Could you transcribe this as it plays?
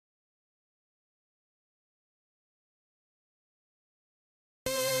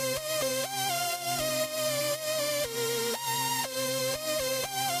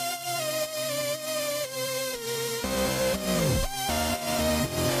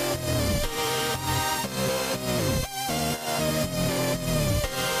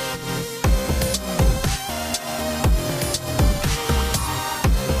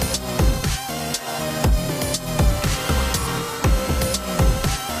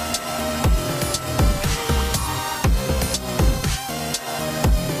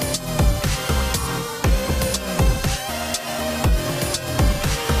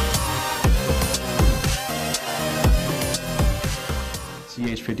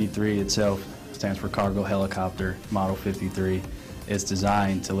CH-53 itself stands for Cargo Helicopter Model 53. It's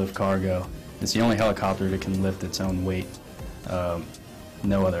designed to lift cargo. It's the only helicopter that can lift its own weight.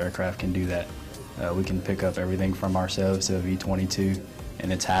 No other aircraft can do that. We can pick up everything from ourselves to a V-22,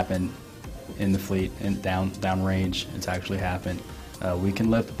 and it's happened in the fleet and down range. It's actually happened. We can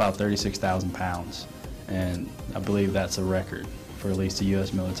lift about 36,000 pounds, and I believe that's a record for at least the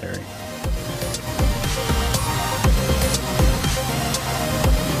U.S. military.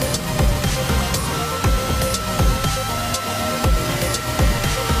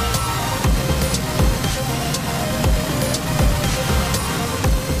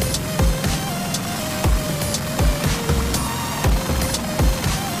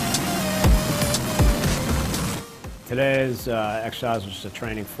 Today's exercise was just a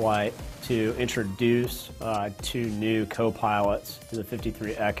training flight to introduce two new co-pilots to the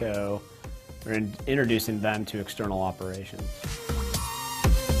 53 Echo. We're introducing them to external operations.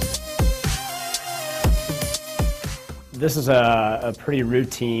 This is a pretty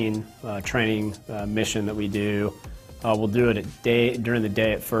routine training mission that we do. We'll do it during the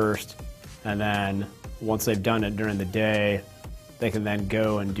day at first, and then once they've done it during the day, they can then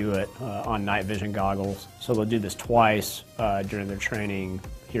go and do it on night vision goggles. So they'll do this twice during their training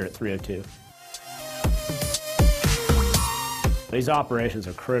here at 302. These operations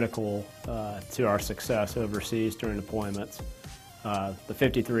are critical to our success overseas during deployments. The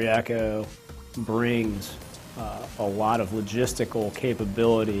 53 Echo brings a lot of logistical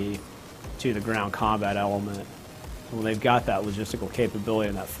capability to the ground combat element. When they've got that logistical capability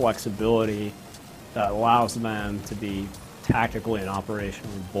and that flexibility, that allows them to be tactically and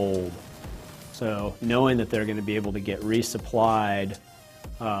operationally bold. So knowing that they're going to be able to get resupplied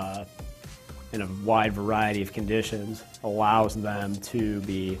in a wide variety of conditions allows them to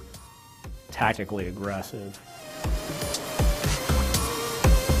be tactically aggressive.